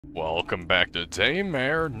Welcome back to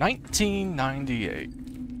Daymare 1998.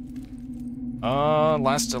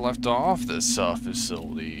 Last I left off, this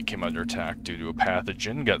facility came under attack due to a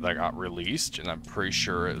pathogen that got released, and I'm pretty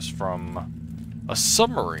sure it's from a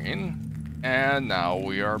submarine, and now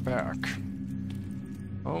we are back.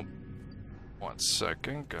 Oh, 1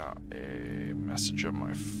 second, got a message on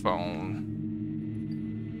my phone.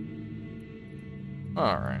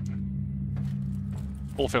 Alright.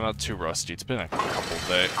 Hopefully I'm not too rusty, it's been a couple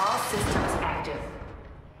days. All systems active.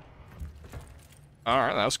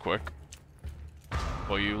 Alright, that was quick.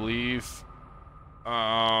 Will you leave? Oh,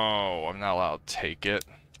 I'm not allowed to take it.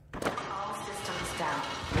 All systems down.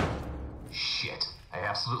 Shit. I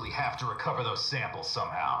absolutely have to recover those samples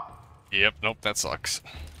somehow. Yep, nope, that sucks.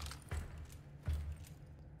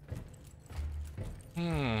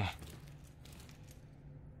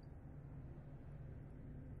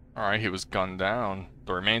 Alright, he was gunned down.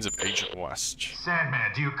 The remains of Agent West.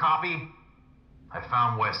 Sandman, do you copy? I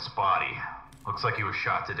found West's body. Looks like he was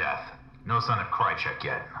shot to death. No sign of Krychek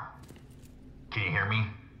yet. Can you hear me?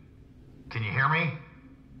 Can you hear me?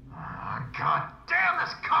 God damn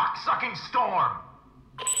this cock-sucking storm!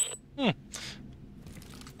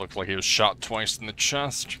 Looked like he was shot twice in the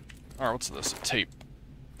chest. Alright, what's this? A tape.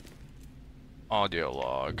 Audio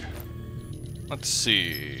log. Let's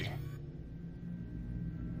see.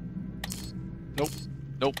 Nope.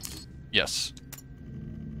 Nope. Yes.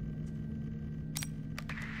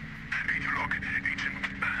 Agent Log, Agent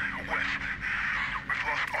West. We've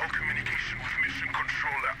lost all communication with Mission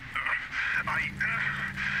Controller. I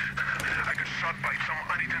got shot by some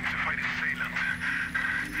unidentified assailant.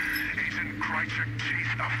 Agent Krychek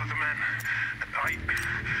chased after the man. I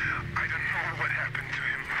don't know what happened to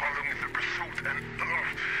him following the pursuit, and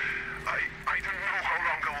I don't know how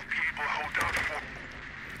long I'll be able to hold out for.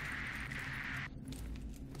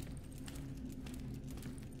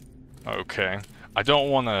 Okay. I don't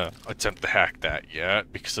want to attempt to hack that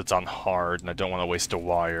yet, because it's on hard, and I don't want to waste a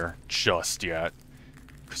wire just yet.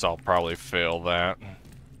 Because I'll probably fail that.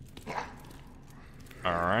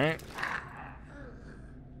 Alright.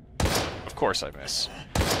 Of course I miss.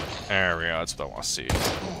 There we go, that's what I want to see.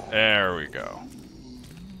 There we go.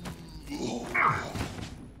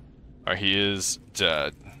 Alright, he is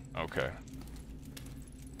dead. Okay.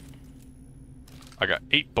 I got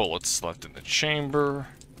 8 bullets left in the chamber.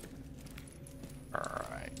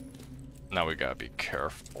 Alright. Now we gotta be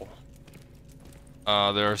careful.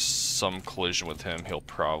 There's some collision with him. He'll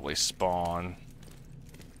probably spawn.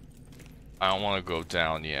 I don't want to go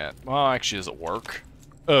down yet. Well, actually, does it work?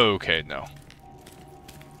 Okay, no.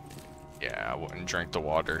 Yeah, I wouldn't drink the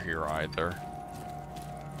water here either.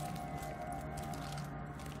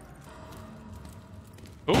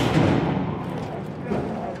 Ooh.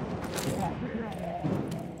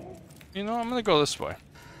 You know, I'm gonna go this way.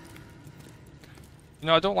 You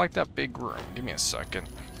know, I don't like that big room. Give me a second.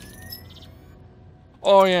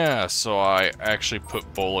 Oh yeah, so I actually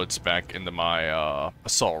put bullets back into my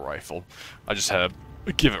assault rifle. I just had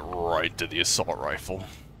to give it right to the assault rifle.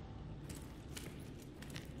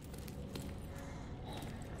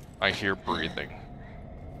 I hear breathing.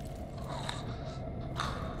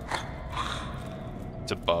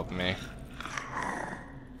 It's above me.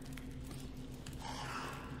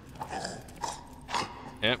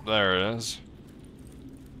 Yep, there it is.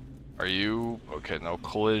 Are you... okay, no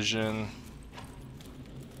collision.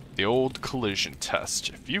 The old collision test.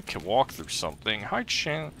 If you can walk through something, high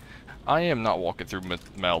chance... I am not walking through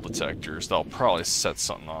metal detectors. That'll probably set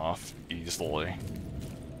something off easily.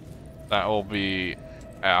 That will be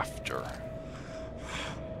after.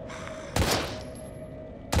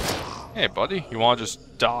 Hey, buddy. You want to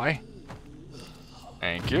just die?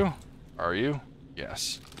 Thank you. Are you?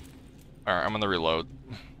 Yes. Alright, I'm gonna reload.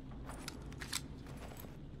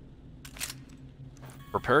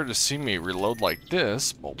 Prepare to see me reload like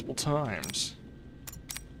this multiple times.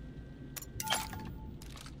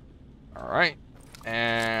 Alright.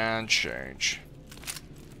 And change.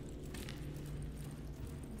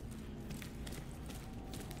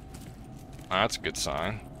 That's a good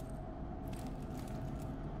sign.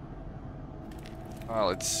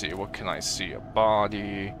 Let's see. What can I see? A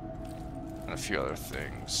body. And a few other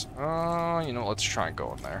things. You know, let's try and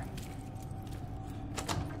go in there.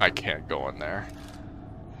 I can't go in there.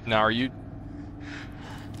 Now, are you...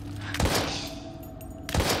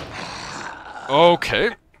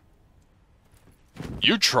 okay.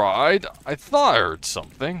 You tried. I thought I heard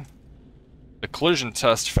something. The collision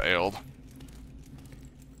test failed.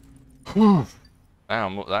 Whew.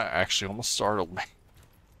 Damn, that actually almost startled me.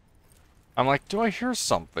 I'm like, do I hear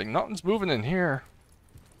something? Nothing's moving in here.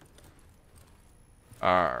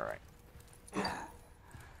 Alright.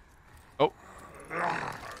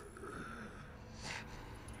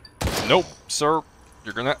 Nope, sir.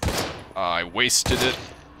 You're gonna... I wasted it.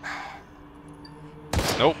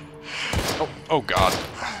 Nope. Oh god.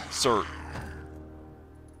 Sir.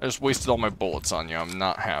 I just wasted all my bullets on you. I'm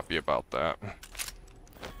not happy about that.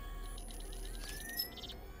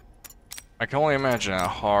 I can only imagine how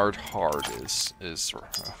hard is.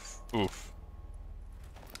 Oof.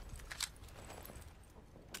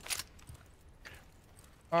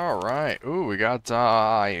 Alright. Ooh, we got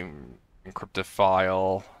encrypted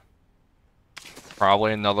file.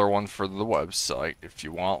 Probably another one for the website if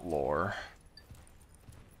you want lore.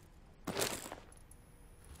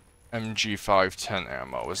 MG510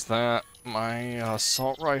 ammo. Is that my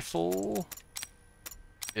assault rifle?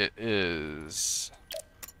 It is.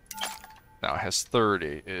 Now it has 30.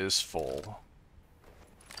 It is full.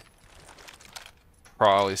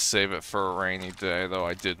 Probably save it for a rainy day, though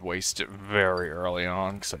I did waste it very early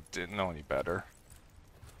on because I didn't know any better.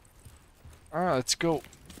 Alright, let's go.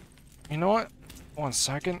 You know what? 1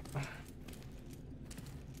 second.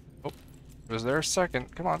 Oh, was there a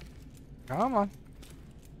second? Come on. Come on.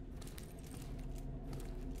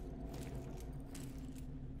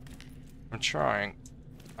 I'm trying.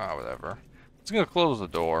 Ah, whatever. I was gonna close the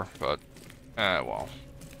door, but well.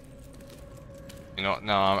 You know,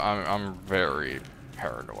 no, I'm very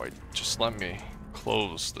paranoid. Just let me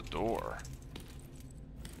close the door.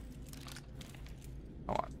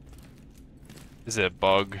 Come on. Is it a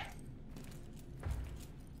bug?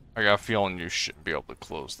 I got a feeling you shouldn't be able to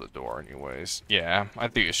close the door anyways. Yeah, I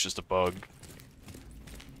think it's just a bug.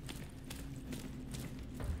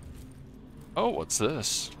 Oh, what's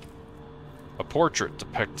this? A portrait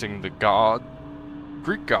depicting the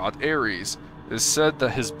Greek god Ares. It is said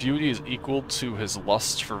that his beauty is equal to his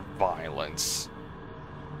lust for violence.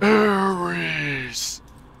 Ares!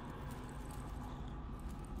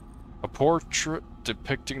 A portrait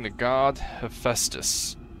depicting the god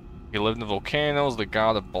Hephaestus. He lived in the volcanoes, the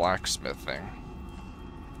god of blacksmithing.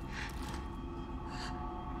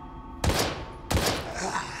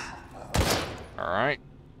 Alright.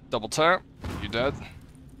 Double tap. You dead?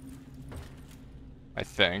 I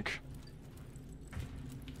think.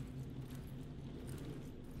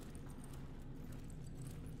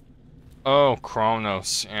 Oh,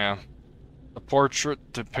 Kronos, yeah. A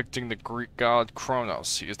portrait depicting the Greek god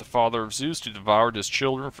Kronos. He is the father of Zeus who devoured his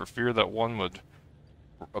children for fear that one would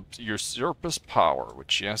usurp his power,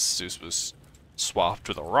 which, yes, Zeus was swapped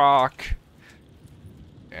with a rock.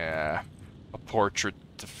 Yeah. A portrait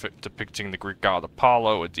depicting the Greek god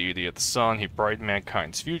Apollo, a deity of the sun. He brightened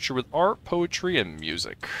mankind's future with art, poetry, and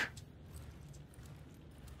music.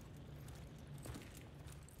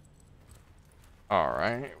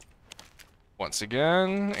 Alright. Once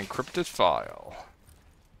again, encrypted file.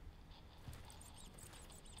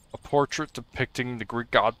 A portrait depicting the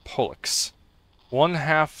Greek god Pollux. One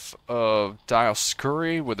half of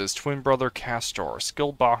Dioscuri with his twin brother Castor, a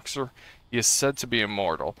skilled boxer. He is said to be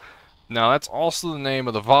immortal. Now, that's also the name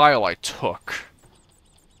of the vial I took.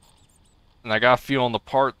 And I got a feeling the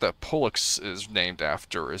part that Pollux is named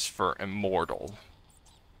after is for immortal.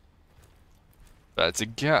 That's a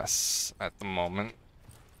guess at the moment.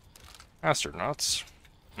 Astronauts.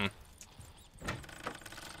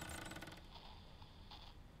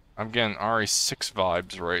 I'm getting RE6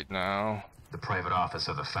 vibes right now. The private office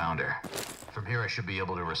of the founder. From here I should be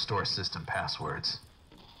able to restore system passwords.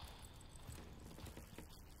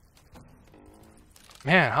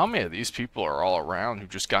 Man, how many of these people are all around who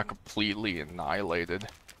just got completely annihilated?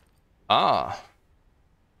 Ah.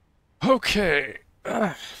 Okay.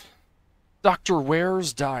 Dr.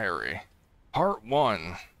 Ware's Diary. Part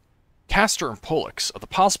 1. Castor and Pollux are the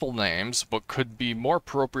possible names, but could be more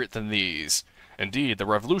appropriate than these. Indeed, the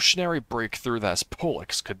revolutionary breakthrough that is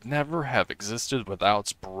Pollux could never have existed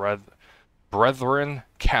without its brethren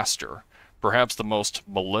Castor, perhaps the most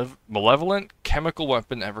malevolent chemical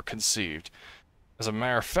weapon ever conceived. As a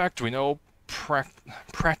matter of fact, we know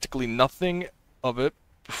practically nothing of it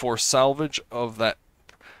before salvage of that...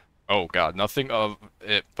 Oh god, nothing of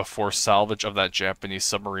it before salvage of that Japanese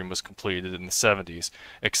submarine was completed in the 70s,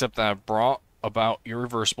 except that it brought about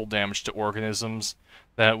irreversible damage to organisms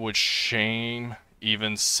that would shame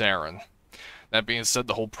even Sarin. That being said,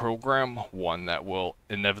 the whole program, one that will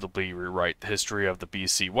inevitably rewrite the history of the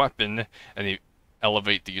BC weapon and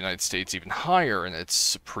elevate the United States even higher in its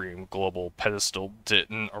supreme global pedestal,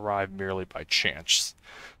 didn't arrive merely by chance.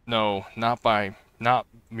 No, not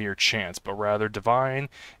mere chance, but rather divine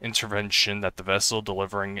intervention that the vessel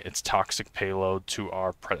delivering its toxic payload to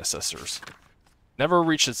our predecessors never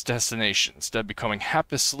reached its destination, instead becoming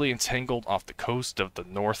haplessly entangled off the coast of the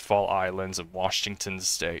North Fall Islands in Washington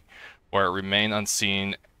state, where it remained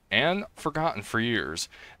unseen and forgotten for years.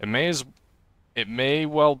 It may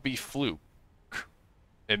well be fluke.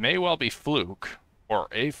 It may well be fluke, or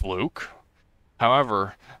a fluke.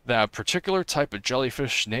 However, that particular type of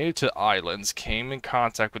jellyfish native to islands came in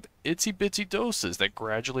contact with itsy-bitsy doses that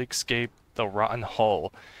gradually escaped the rotten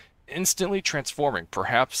hull, instantly transforming,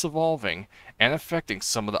 perhaps evolving, and affecting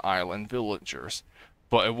some of the island villagers.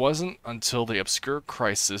 But it wasn't until the obscure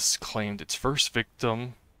crisis claimed its first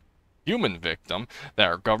victim, human victim, that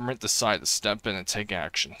our government decided to step in and take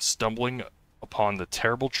action, stumbling upon the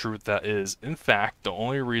terrible truth that is, in fact, the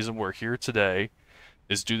only reason we're here today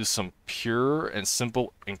is due to some pure and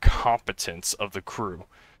simple incompetence of the crew.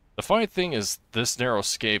 The funny thing is, this narrow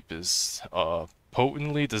escape is a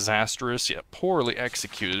potently disastrous yet poorly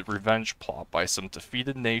executed revenge plot by some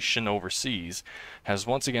defeated nation overseas has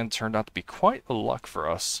once again turned out to be quite a luck for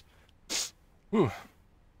us. Whew.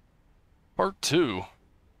 Part 2.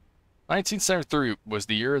 1973 was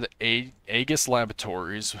the year the Aegis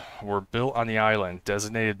laboratories were built on the island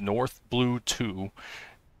designated North Blue 2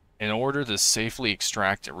 in order to safely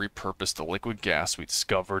extract and repurpose the liquid gas we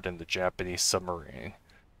discovered in the Japanese submarine.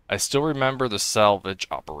 I still remember the salvage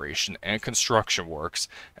operation and construction works,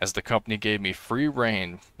 as the company gave me free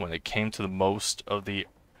rein when it came to the most of the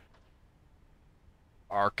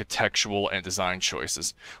architectural and design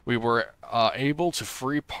choices. We were able to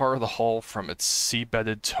free part of the hull from its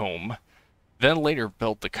seabedded tomb, then later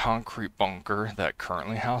built the concrete bunker that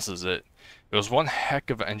currently houses it. It was one heck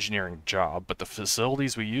of an engineering job, but the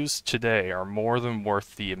facilities we use today are more than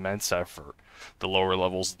worth the immense effort. The lower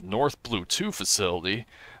levels North Blue 2 facility,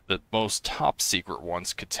 the most top-secret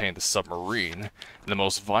ones, contain the submarine and the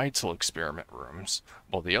most vital experiment rooms,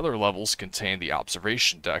 while the other levels contain the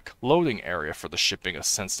observation deck, loading area for the shipping of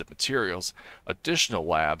sensitive materials, additional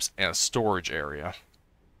labs, and a storage area.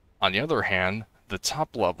 On the other hand, the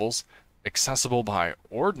top levels, accessible by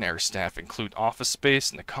ordinary staff, include office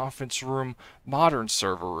space in the conference room, modern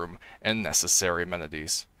server room, and necessary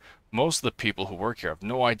amenities. Most of the people who work here have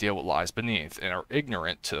no idea what lies beneath and are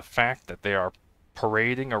ignorant to the fact that they are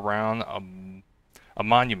parading around a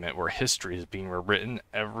monument where history is being rewritten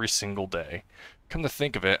every single day. Come to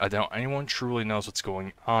think of it, I doubt anyone truly knows what's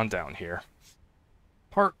going on down here.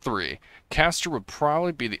 Part 3. Castor would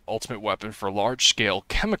probably be the ultimate weapon for large-scale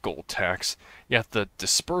chemical attacks, yet the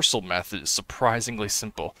dispersal method is surprisingly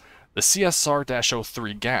simple. The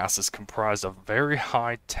CSR-03 gas is comprised of very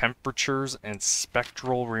high temperatures and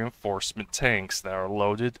spectral reinforcement tanks that are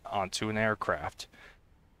loaded onto an aircraft.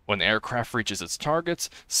 When the aircraft reaches its targets,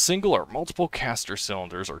 single or multiple Castor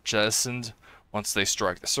cylinders are jettisoned. Once they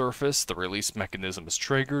strike the surface, the release mechanism is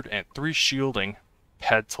triggered and 3 shielding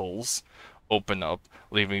petals open up,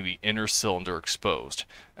 leaving the inner cylinder exposed.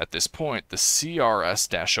 At this point, the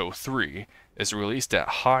CRS-03 is released at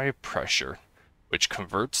high pressure, which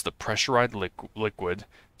converts the pressurized liquid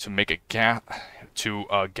to make a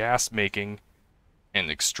gas making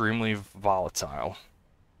and extremely volatile.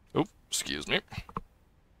 Oh, excuse me.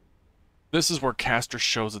 This is where Castor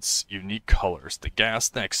shows its unique colors. The gas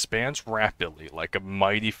then expands rapidly like a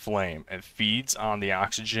mighty flame and feeds on the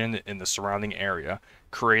oxygen in the surrounding area,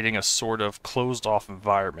 creating a sort of closed-off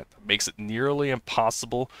environment that makes it nearly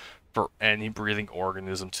impossible for any breathing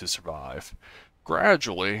organism to survive.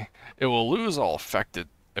 Gradually, it will lose all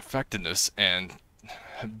effectiveness and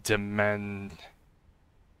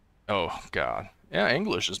oh god. Yeah,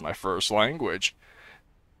 English is my first language.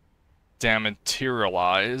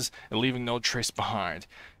 Dematerialize and leaving no trace behind.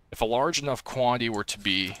 If a large enough quantity were to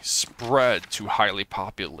be spread to highly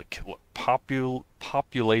populated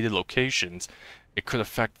locations, it could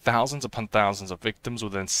affect thousands upon thousands of victims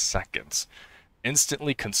within seconds,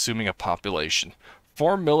 instantly consuming a population.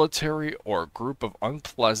 Foreign military or a group of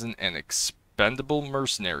unpleasant and expendable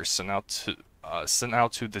mercenaries sent out to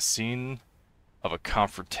the scene of a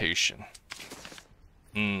confrontation.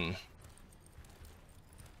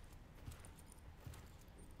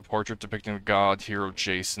 Portrait depicting the god hero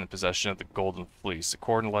Jason in possession of the Golden Fleece.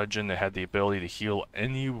 According to legend, it had the ability to heal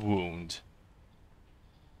any wound.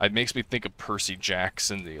 It makes me think of Percy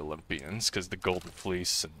Jackson, the Olympians, because the Golden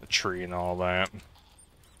Fleece and the tree and all that.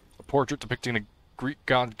 A portrait depicting the Greek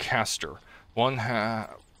god Castor.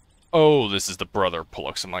 Oh, this is the brother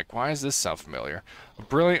Pollux. I'm like, why does this sound familiar? A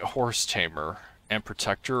brilliant horse tamer and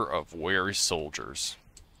protector of weary soldiers.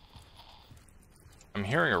 I'm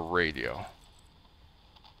hearing a radio.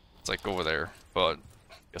 It's like over there, but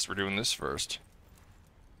guess we're doing this first.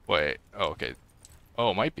 Wait, oh, okay.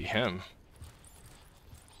 Oh, it might be him.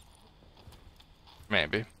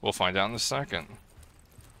 Maybe. We'll find out in a second.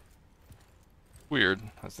 Weird.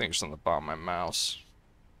 I think there's something about my mouse.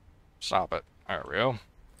 Stop it. There we go.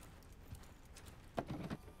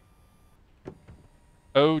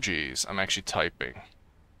 Oh geez, I'm actually typing.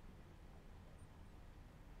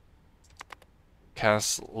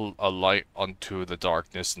 Cast a light onto the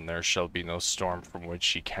darkness, and there shall be no storm from which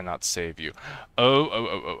he cannot save you.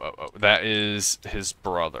 Oh. That is his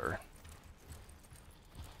brother.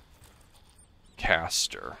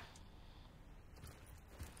 Caster.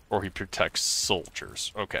 Or he protects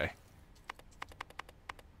soldiers. Okay.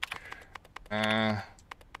 Oh,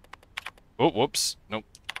 whoops. Nope.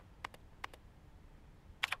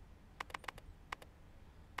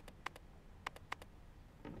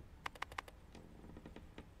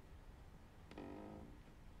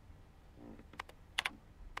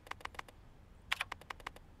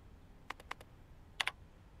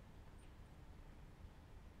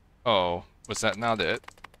 Oh, was that not it?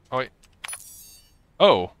 Oh, wait.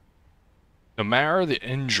 Oh. No matter the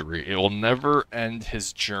injury, it will never end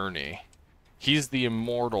his journey. He's the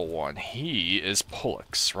immortal one. He is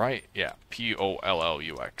Pollux, right? Yeah,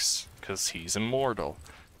 Pollux. Because he's immortal.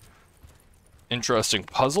 Interesting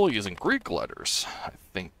puzzle using Greek letters. I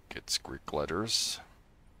think it's Greek letters.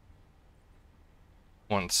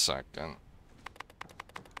 1 second.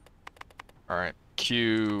 Alright.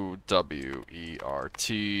 QWERTYUI.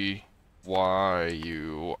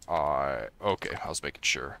 Okay, I was making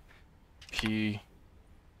sure. P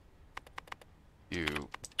U.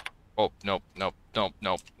 Oh, nope.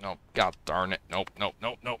 God darn it. Nope.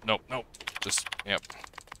 Just, yep.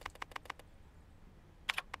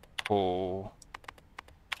 Oh.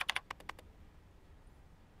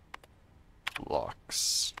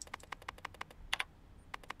 Lux.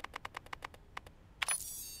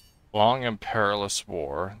 Long and perilous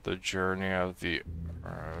war, the journey of the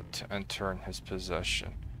to enter in his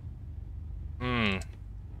possession. Man,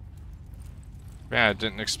 I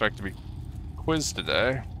didn't expect to be quizzed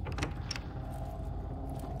today.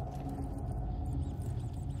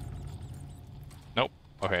 Nope.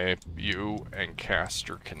 Okay, you and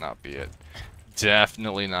Caster cannot be it.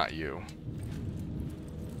 Definitely not you.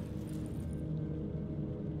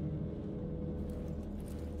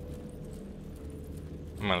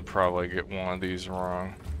 I'm gonna probably get one of these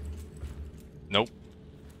wrong. Nope.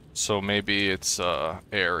 So maybe it's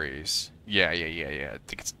Ares. Yeah. I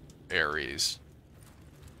think it's Ares.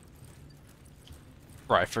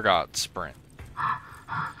 Right, I forgot sprint.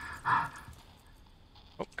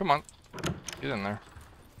 Oh, come on. Get in there.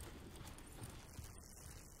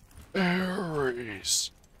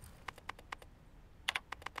 Ares.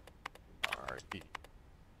 R-E.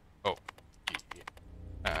 Oh.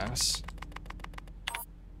 E-S.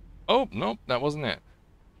 Oh, nope, that wasn't it.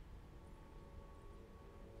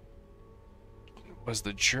 It was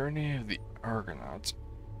the journey of the Argonauts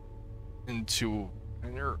into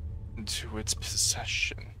its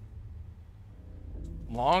possession.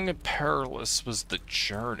 Long and perilous was the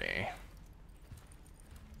journey.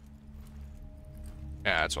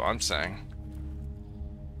 Yeah, that's what I'm saying.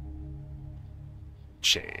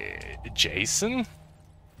 Jason?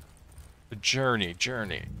 The journey.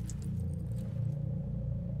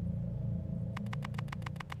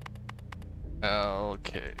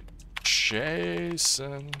 Okay.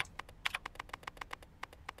 Jason.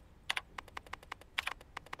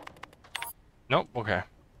 Nope, okay.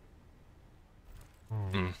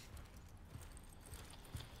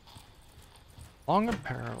 Long and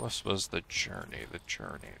perilous was the journey.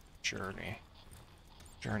 Journey.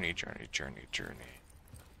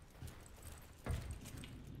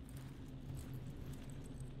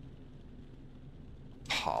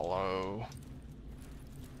 Apollo.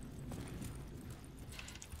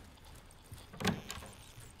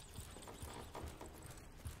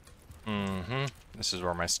 This is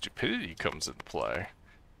where my stupidity comes into play.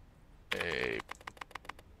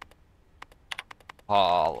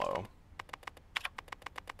 Apollo.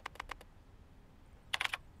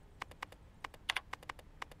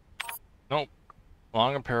 Nope.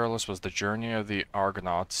 Long and perilous was the journey of the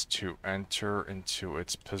Argonauts to enter into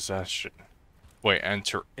its possession. Wait,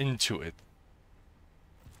 enter into it.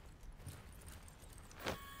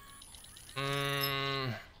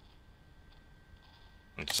 1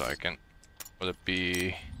 second. Would it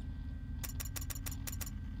be...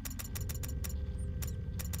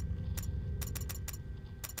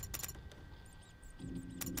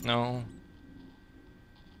 No.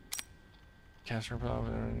 Caster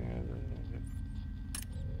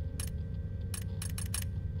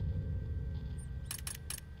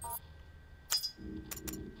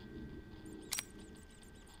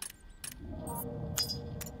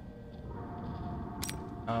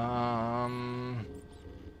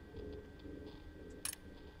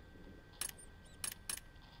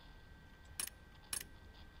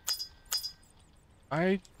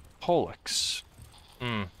Pollux.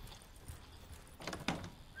 Hmm.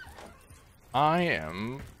 I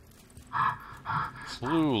am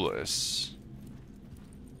clueless.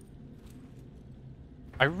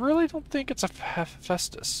 I really don't think it's a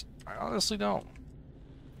Hephaestus. I honestly don't.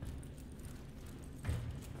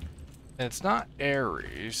 And it's not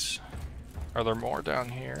Ares. Are there more down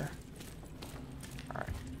here? Alright.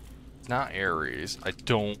 It's not Ares. I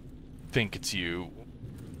don't think it's you.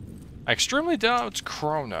 I extremely doubt it's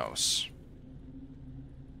Kronos.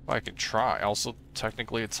 I could try. Also,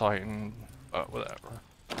 technically it's Titan. But whatever.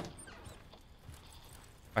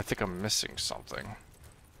 I think I'm missing something.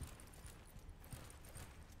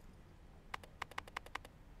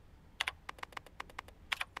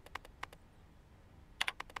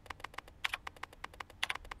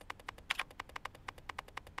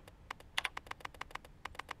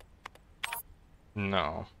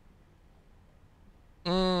 No.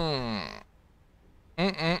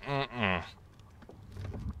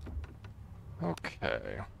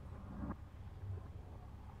 Okay.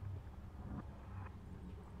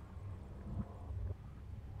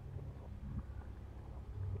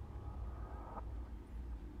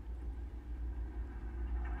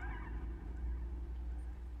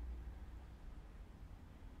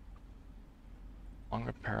 Long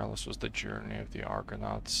and perilous was the journey of the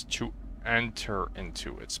Argonauts to enter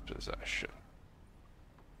into its possession.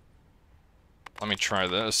 Let me try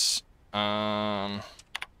this. Oh.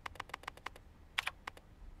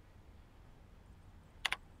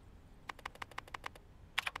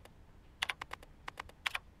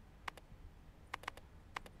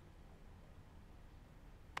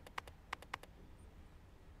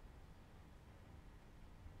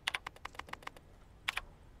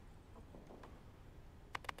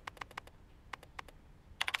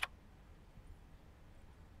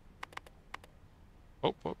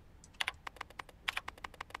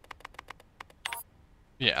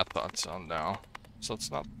 Yeah, I thought so now. So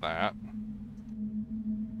it's not that.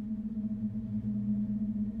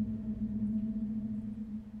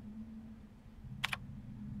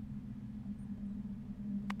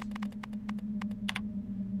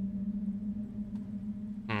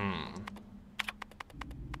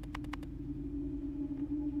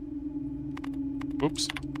 Oops.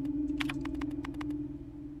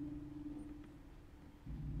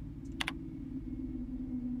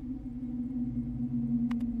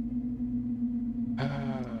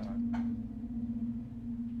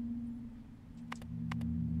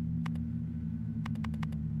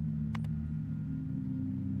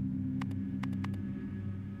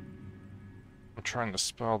 I'm trying to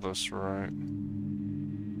spell this right.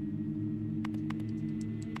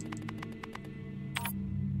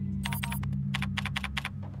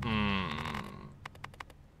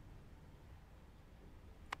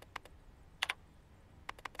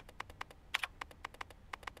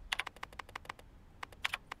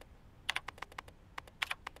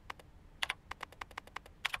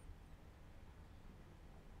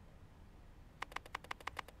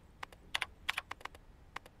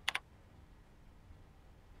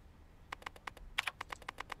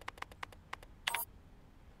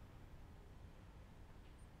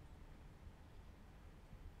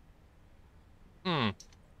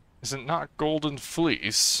 Is it not Golden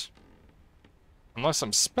Fleece? Unless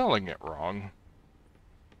I'm spelling it wrong.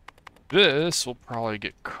 This will probably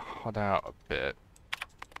get cut out a bit.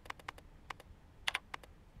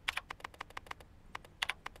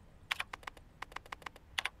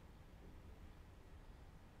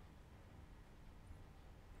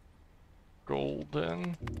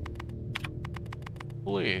 Golden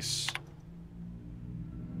Fleece.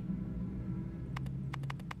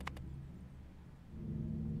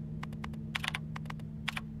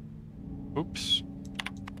 Oops.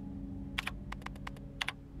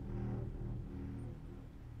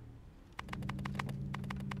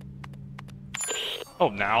 Oh,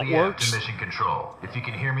 now it works? To Mission Control. If you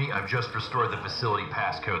can hear me, I've just restored the facility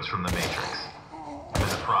passcodes from the Matrix. I'm in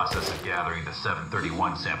the process of gathering the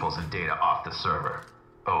 731 samples and data off the server.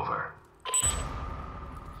 Over.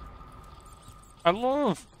 I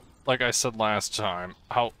love, like I said last time,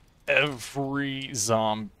 how every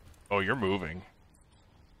zombie... Oh, you're moving.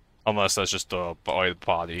 Unless that's just a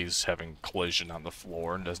body's having collision on the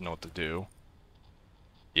floor and doesn't know what to do.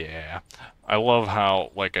 Yeah. I love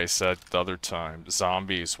how, like I said the other time,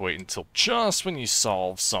 zombies wait until just when you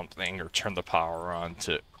solve something or turn the power on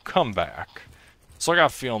to come back. So I got a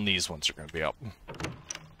feeling these ones are going to be up.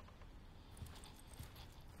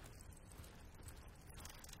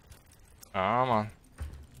 Come on.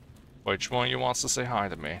 Which one of you wants to say hi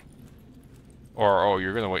to me? Or, oh,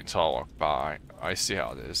 you're going to wait until I walk by. I see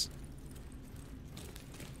how it is.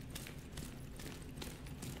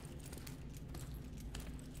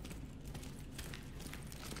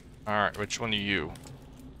 Alright, which one are you?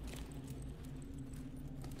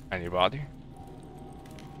 Anybody?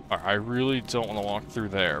 Alright, I really don't want to walk through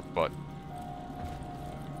there, but...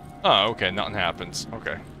 Oh, okay, nothing happens.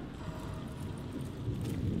 Okay.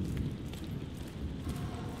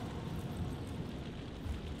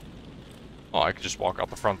 Oh, I could just walk out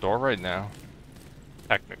the front door right now.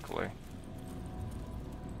 Technically.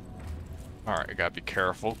 Alright, I gotta be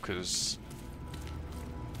careful, because...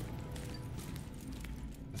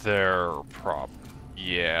 They're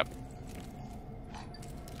yeah.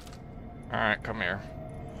 Alright, come here.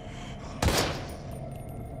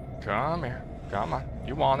 Come here. Come on.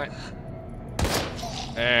 You want it.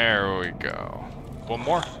 There we go. One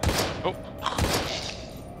more. Oh.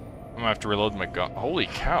 I'm gonna have to reload my gun. Holy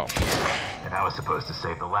cow. And I was supposed to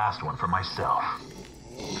save the last one for myself.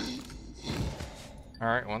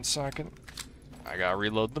 Alright, 1 second. I gotta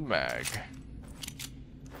reload the mag.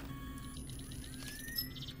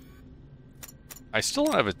 I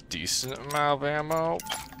still have a decent amount of ammo.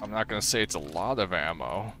 I'm not gonna say it's a lot of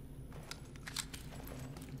ammo.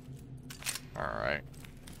 Alright.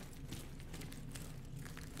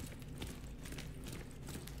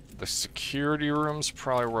 The security room's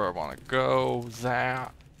probably where I want to go.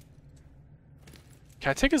 That. Can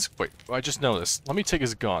I take his... Wait, I just noticed. Let me take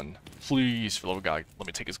his gun. Please, for the love of God, let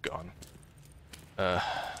me take his gun.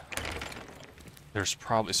 There's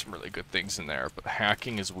probably some really good things in there, but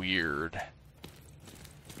hacking is weird.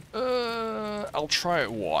 I'll try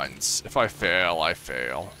it once. If I fail, I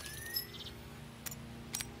fail.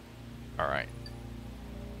 Alright.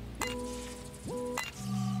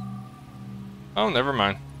 Oh, never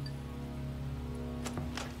mind.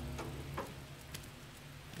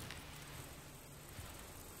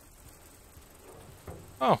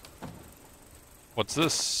 Oh. What's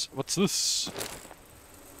this? What's this?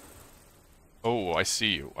 Oh, I see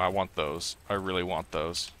you. I want those. I really want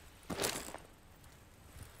those.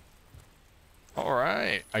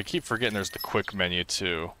 Alright. I keep forgetting there's the quick menu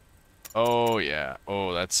too. Oh yeah.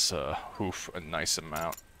 Oh, that's a nice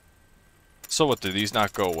amount. So what, do these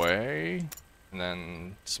not go away? And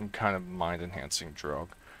then some kind of mind-enhancing drug.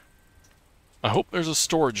 I hope there's a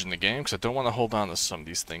storage in the game, because I don't want to hold on to some of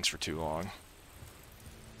these things for too long.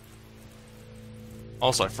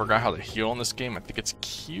 Also, I forgot how to heal in this game. I think it's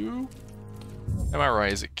Q? Am I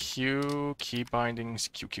right? Is it Q? Key bindings?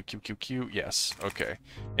 Q, Q, Q, Q, Q? Yes, okay.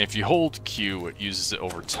 And if you hold Q, it uses it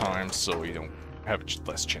over time, so you don't have a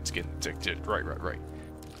less chance of getting addicted. Right.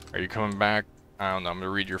 Are you coming back? I don't know, I'm gonna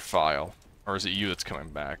read your file. Or is it you that's coming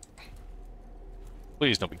back?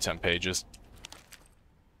 Please don't be 10 pages.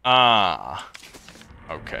 Ah.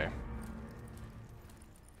 Okay.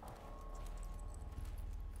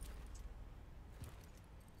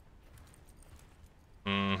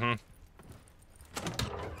 Mm-hmm.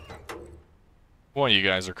 One of you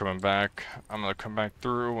guys are coming back. I'm gonna come back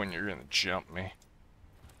through and you're gonna jump me.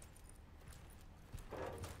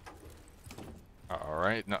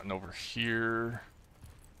 Alright, nothing over here.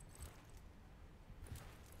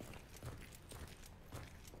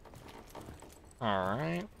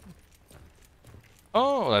 Alright.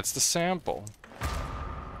 Oh, that's the sample.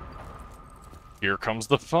 Here comes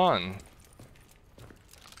the fun.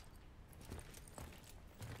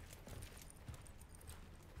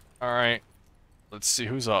 Alright. Let's see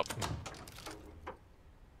who's up.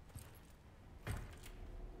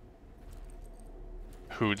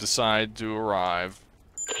 Who decided to arrive?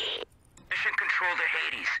 Mission control to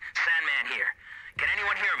Hades. Sandman here. Can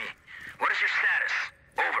anyone hear me? What is your status?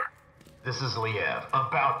 Over. This is Liev.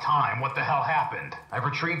 About time. What the hell happened? I've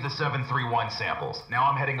retrieved the 731 samples. Now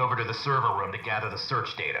I'm heading over to the server room to gather the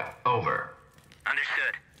search data. Over.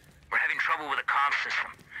 Understood. We're having trouble with the comm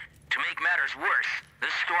system. To make matters worse,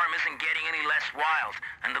 this storm isn't getting any less wild,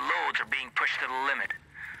 and the loads are being pushed to the limit.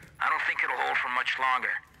 I don't think it'll hold for much longer.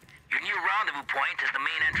 Your new rendezvous point is the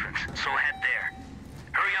main entrance, so head there.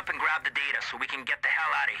 Hurry up and grab the data so we can get the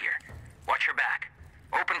hell out of here. Watch your back.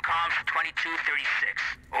 Open comms for 2236.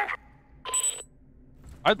 Over.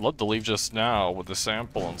 I'd love to leave just now with the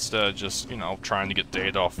sample instead of just, you know, trying to get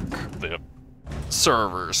data off the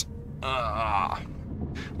servers.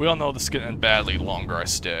 We all know this is gonna end badly the longer I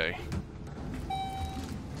stay.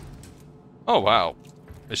 Oh wow.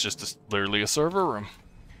 It's just literally a server room.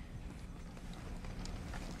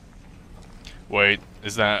 Wait,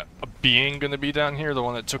 is that a being gonna be down here? The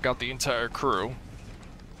one that took out the entire crew?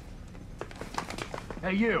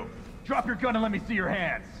 Hey you! Drop your gun and let me see your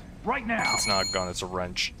hands! Right now! It's not a gun, it's a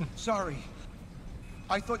wrench. Sorry.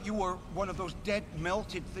 I thought you were one of those dead,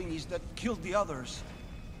 melted thingies that killed the others.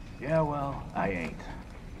 Yeah, well, I ain't.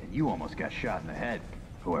 And you almost got shot in the head,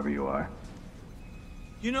 whoever you are.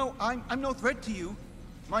 You know, I'm no threat to you.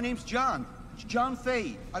 My name's John. John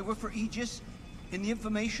Fay. I work for Aegis in the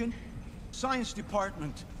Information Science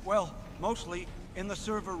Department. Well, mostly in the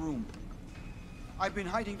server room. I've been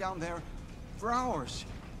hiding down there for hours,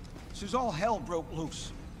 since all hell broke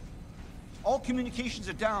loose. All communications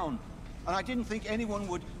are down, and I didn't think anyone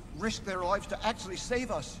would risk their lives to actually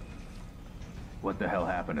save us. What the hell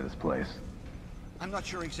happened to this place? I'm not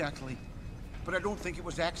sure exactly, but I don't think it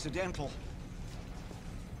was accidental.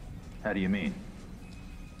 How do you mean?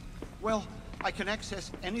 Well, I can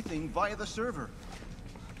access anything via the server.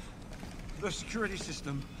 The security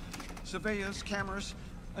system, surveillance cameras,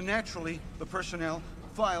 and naturally, the personnel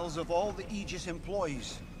files of all the Aegis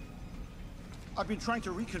employees. I've been trying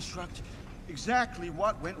to reconstruct exactly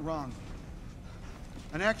what went wrong.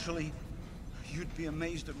 And actually, you'd be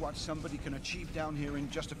amazed at what somebody can achieve down here in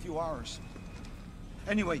just a few hours.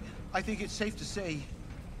 Anyway, I think it's safe to say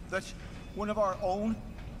that one of our own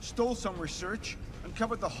stole some research and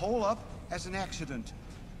covered the whole up as an accident,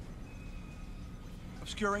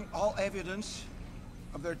 obscuring all evidence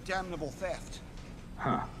of their damnable theft.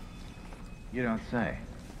 Huh. You don't say.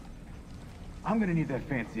 I'm gonna need that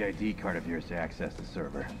fancy ID card of yours to access the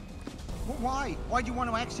server. Why? Why do you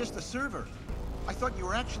want to access the server? I thought you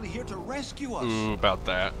were actually here to rescue us. Ooh, about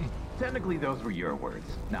that. Technically, those were your words,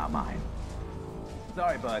 not mine.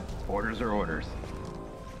 Sorry, bud. Orders are orders.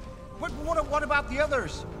 What about the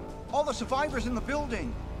others? All the survivors in the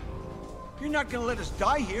building? You're not gonna let us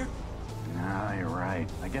die here. Nah, you're right.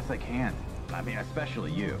 I guess I can't. I mean,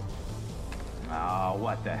 especially you. Oh,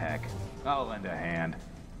 what the heck. I'll lend a hand.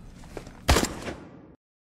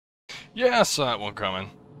 Yeah, I saw that one coming.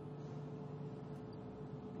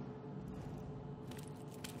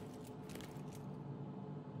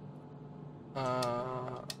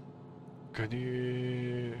 Could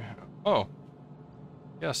you... Oh.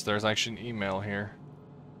 Yes, there's actually an email here.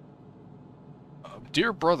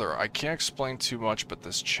 Dear brother, I can't explain too much, but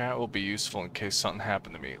this chat will be useful in case something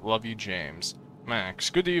happened to me. Love you, James. Max,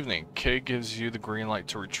 good evening. Kay gives you the green light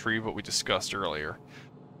to retrieve what we discussed earlier.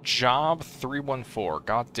 Job 314.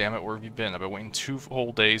 God damn it, where have you been? I've been waiting 2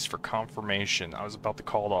 whole days for confirmation. I was about to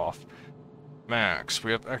call it off. Max,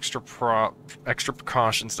 we have extra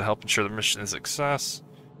precautions to help ensure the mission is a success.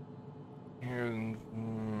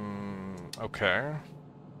 Okay.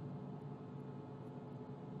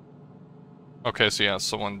 Okay, so yeah,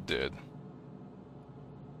 someone did.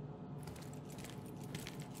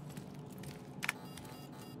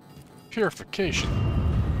 Purification.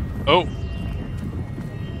 Oh!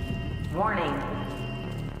 Warning.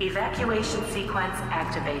 Evacuation sequence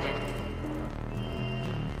activated.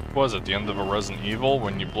 Was it the end of a Resident Evil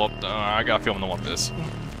when you blow up the... I got a feeling I want this.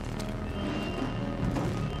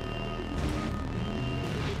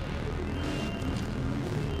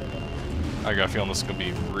 I got a feeling this is gonna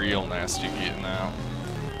be real nasty getting out.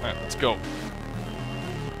 Alright, let's go.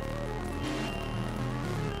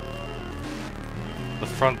 The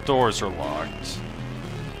front doors are locked.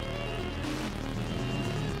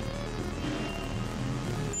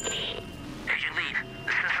 Agent Lead,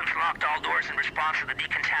 the system's locked all doors in response to the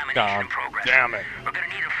decontamination God in progress. damn it. We're gonna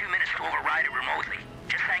need a few minutes to override it remotely.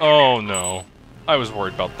 Just hang in Oh no. I was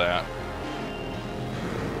worried about that.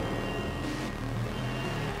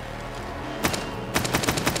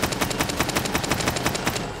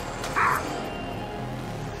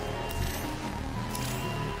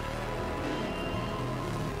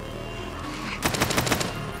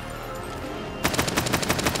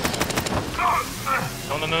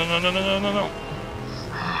 No.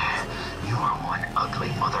 You are one ugly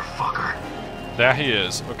motherfucker. That he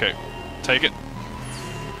is. Okay, take it.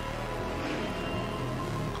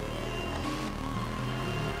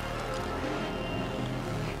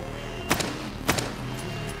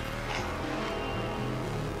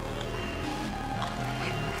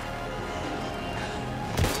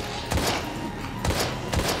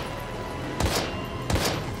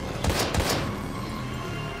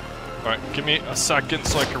 Alright, give me a second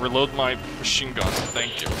so I can reload my machine gun.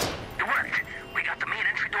 Thank you. It worked. We got the main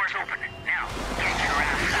entry doors open. Now, get your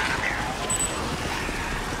ass out of there.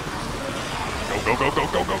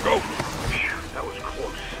 Go. That was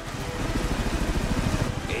close.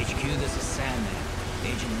 HQ, this is Sandman.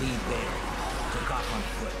 Agent Lead there. Took off on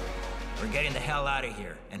foot. We're getting the hell out of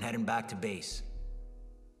here and heading back to base.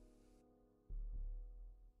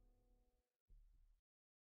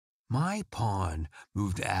 My pawn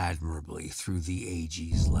moved admirably through the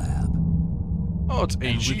AG's lab. Oh, it's And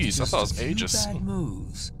with AG's. I just thought it was a few Aegis. bad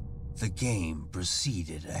moves, the game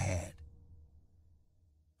proceeded ahead.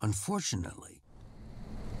 Unfortunately,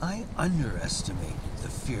 I underestimated the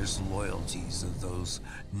fierce loyalties of those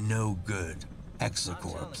no-good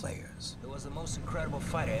Exocor players. It was the most incredible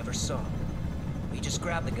fight I ever saw. We just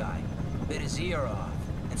grabbed the guy, bit his ear off,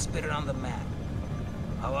 and spit it on the mat.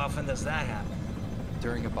 How often does that happen?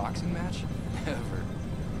 During a boxing match? Never.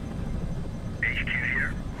 HQ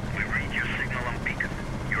here. We read your signal on beacon.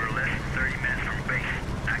 You're less than 30 minutes from base.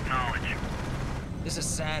 Acknowledge. This is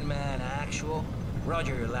Sandman Actual.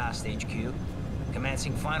 Roger your last HQ.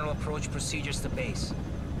 Commencing final approach procedures to base.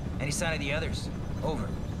 Any sign of the others? Over.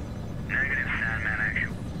 Negative, Sandman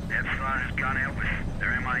Actual. Epsilon has gone out with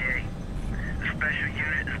their MIA. The special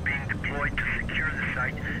unit is being deployed to secure the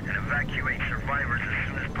site and evacuate survivors as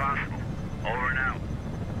soon as possible. Over and out.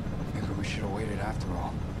 Maybe we should have waited after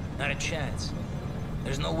all. Not a chance.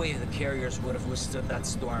 There's no way the carriers would have withstood that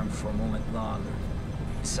storm for a moment longer.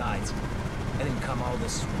 Besides, I didn't come all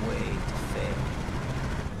this way to fail.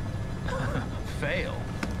 Fail?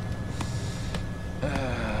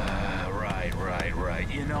 Right.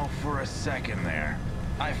 You know, for a second there,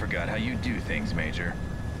 I forgot how you do things, Major.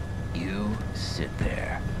 You sit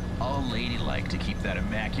there, all ladylike to keep that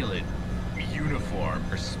immaculate uniform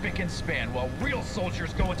or spick and span while real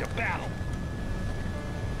soldiers go into battle.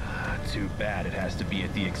 Too bad it has to be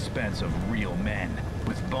at the expense of real men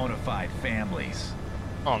with bona fide families.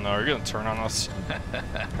 Oh no, you're gonna turn on us?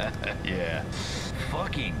 Yeah.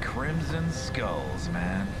 Fucking Crimson Skulls,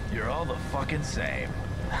 man. You're all the fucking same.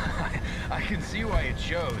 I can see why you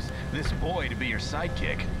chose this boy to be your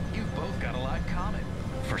sidekick. You've both got a lot in common.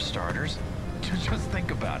 For starters, just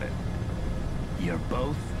think about it. You're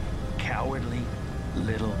both cowardly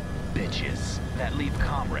little bitches that leave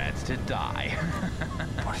comrades to die.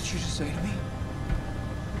 What did you just say to me?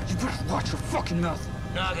 You better watch your fucking mouth.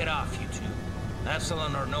 Knock it off, you two.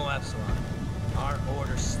 Epsilon or no Epsilon. Our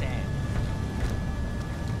orders stand.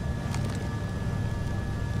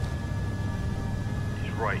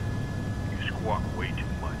 He's right. You squawk way too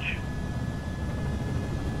much.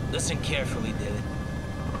 Listen carefully, David,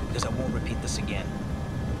 because I won't repeat this again.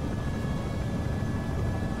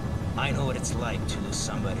 I know what it's like to lose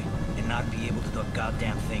somebody and not be able to do a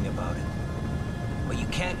goddamn thing about it. But you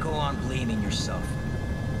can't go on blaming yourself.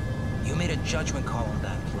 You made a judgment call on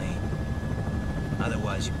that plane.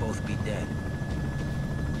 Otherwise, you'd both be dead.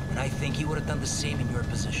 And I think he would have done the same in your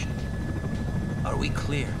position. Are we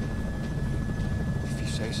clear? If you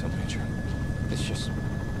say so, Major. It's just...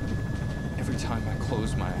 every time I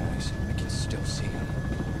close my eyes, I can still see him.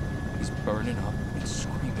 He's burning up and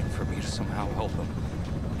screaming for me to somehow help him.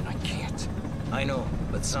 And I can't. I know,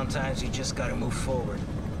 but sometimes you just gotta move forward.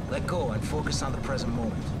 Let go and focus on the present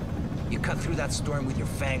moment. You cut through that storm with your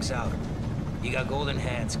fangs out. You got golden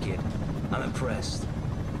hands, kid. I'm impressed.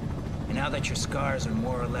 And now that your scars are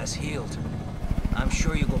more or less healed, I'm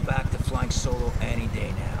sure you'll go back to flying solo any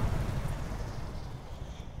day now.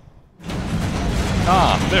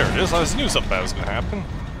 Ah, there it is. I knew something was gonna happen.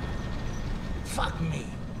 Fuck me.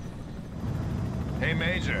 Hey,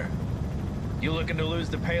 Major. You looking to lose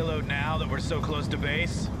the payload now that we're so close to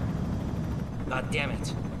base? God damn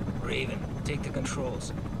it. Raven, take the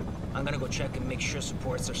controls. I'm gonna go check and make sure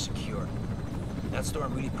supports are secure. That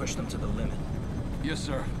storm really pushed them to the limit. Yes,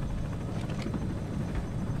 sir.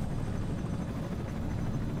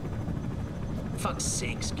 Fuck's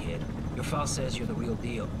sakes, kid. Your file says you're the real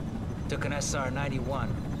deal. Took an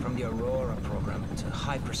SR-91 from the Aurora program to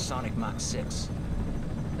hypersonic Mach 6.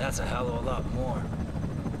 That's a hell of a lot more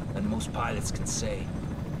than most pilots can say.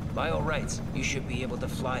 By all rights, you should be able to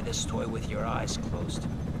fly this toy with your eyes closed.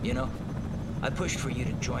 You know, I pushed for you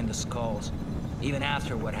to join the Skulls, even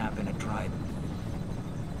after what happened at Trident.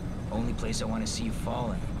 Only place I want to see you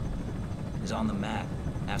falling is on the mat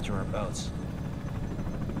after our bouts.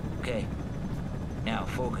 Okay, now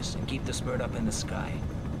focus and keep the bird up in the sky.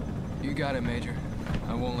 You got it, Major.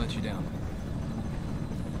 I won't let you down.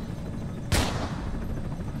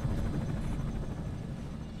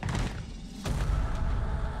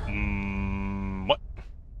 What?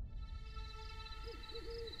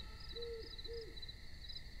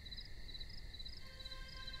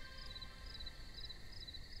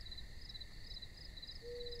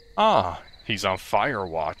 Ah, he's on fire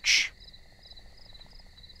watch.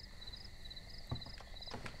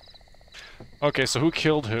 Okay, so who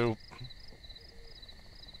killed who?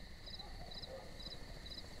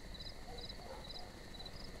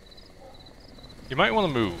 You might want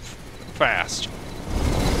to move fast.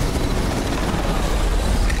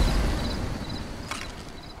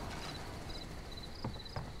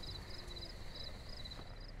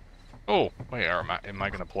 Oh, wait, am I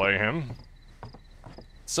gonna play him?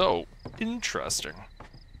 So, interesting.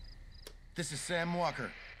 This is Sam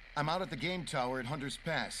Walker. I'm out at the game tower at Hunter's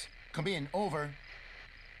Pass. Come in, over.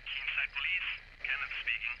 Teamside Police, Kenneth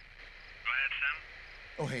speaking. Go ahead, Sam.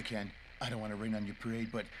 Oh, hey, Ken. I don't want to rain on your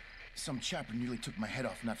parade, but some chopper nearly took my head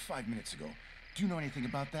off not 5 minutes ago. Do you know anything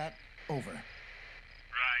about that? Over.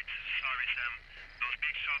 Right. Sorry, Sam. Those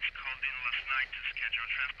big shots called in last night to schedule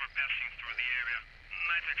transport passing through the area.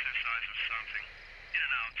 Night exercise or something. In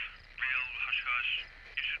and out. Real hush-hush.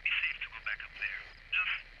 You should be safe to go back up there.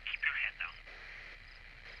 Just keep your head down.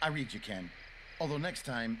 I read you, Ken. Although next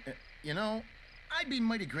time, you know, I'd be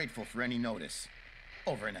mighty grateful for any notice.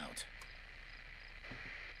 Over and out.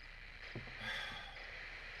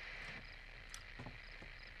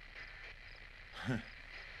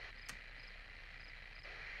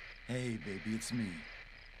 Hey, baby, it's me.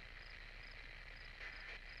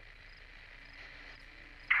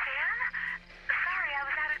 Sam? Sorry, I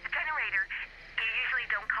was out at the generator. You usually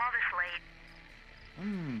don't call this late.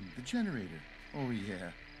 The generator. Oh,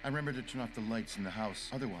 yeah. I remember to turn off the lights in the house.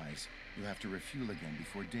 Otherwise, you'll have to refuel again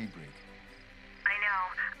before daybreak. I know.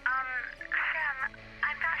 Sam,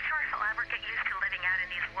 I'm not sure if I'll ever get used to living out in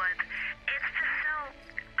these woods. It's just so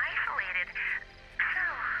isolated. So,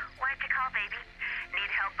 why'd you call, baby? Need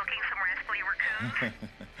help booking some rascally raccoons?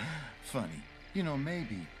 Funny. You know,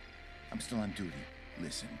 maybe. I'm still on duty.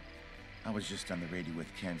 Listen, I was just on the radio with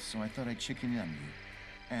Kent, so I thought I'd chicken in on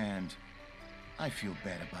you. And I feel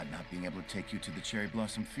bad about not being able to take you to the Cherry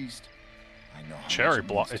Blossom Feast. I know how Cherry much it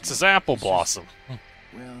means blossom. to It's you. his apple It's just- blossom.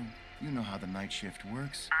 Well, you know how the night shift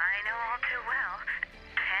works. I know all too well.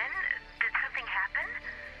 Ken, did something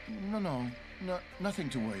happen? No, nothing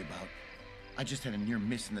to worry about. I just had a near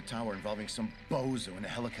miss in the tower involving some bozo in a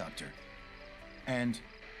helicopter. And...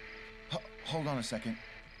 hold on a second.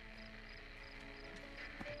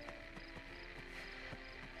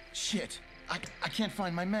 Shit, I can't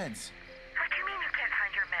find my meds. What do you mean you can't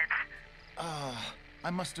find your meds? I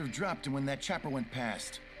must have dropped them when that chopper went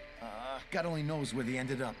past. God only knows where they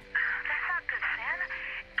ended up. That's not good, Sam.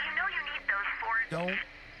 You know you need those for...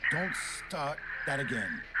 Don't start that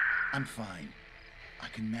again. I'm fine. I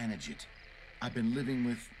can manage it. I've been living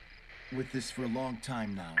with this for a long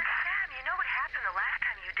time now. Sam, you know what happened the last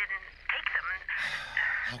time you didn't take them.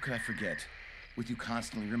 How could I forget? With you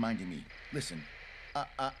constantly reminding me. Listen,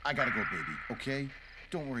 I gotta go, baby, okay?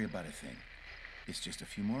 Don't worry about a thing. It's just a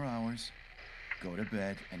few more hours. Go to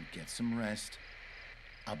bed and get some rest.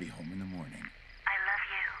 I'll be home in the morning. I love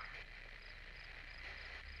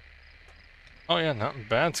you. Oh yeah, nothing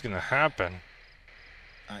bad's gonna happen.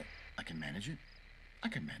 I can manage it. I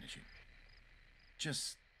can manage it.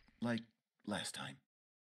 Just like last time.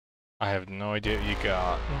 I have no idea what you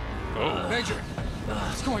got. Oh. Major,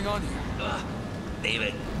 what's going on here?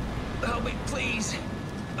 David, help me, please.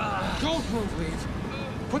 Don't move, leave.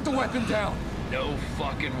 Put the weapon down. No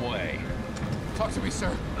fucking way. Talk to me, sir.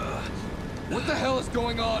 What the hell is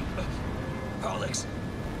going on? Alex,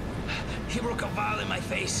 he broke a vial in my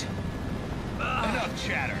face. Enough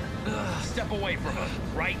chatter. Step away from him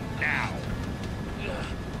right now.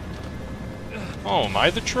 Oh, am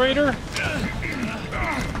I the traitor?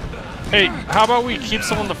 Hey, how about we keep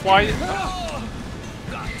someone to fly?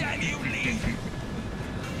 God damn you, leave.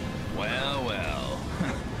 Well, well.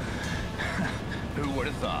 Who would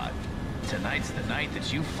have thought? Tonight's the night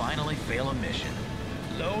that you finally fail a mission.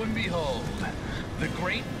 Lo and behold, the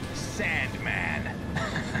great Sandman.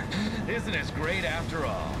 Isn't as great after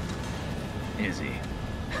all. Is he?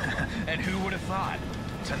 And who would have thought?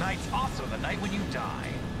 Tonight's also the night when you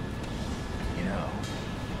die. You know,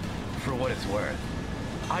 for what it's worth,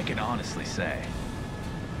 I can honestly say,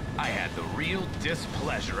 I had the real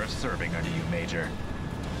displeasure of serving under you, Major.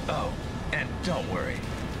 Oh, and don't worry.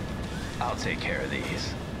 I'll take care of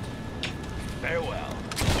these. Farewell.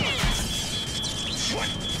 What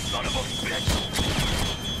son of a bitch!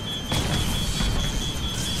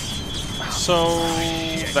 So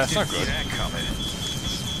that's not Didn't see good. that coming.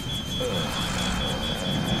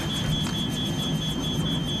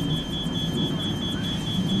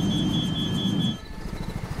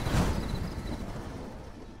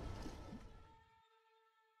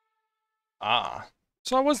 Ah,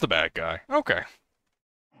 so I was the bad guy. Okay.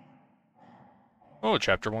 Oh,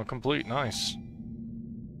 chapter 1 complete. Nice.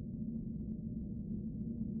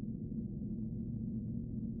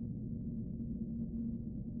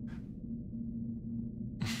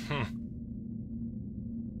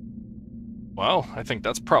 Well, I think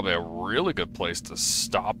that's probably a really good place to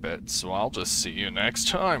stop it, so I'll just see you next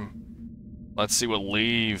time. Let's see what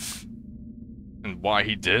Leave and why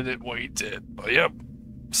he did it, what he did. But yep,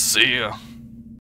 see ya.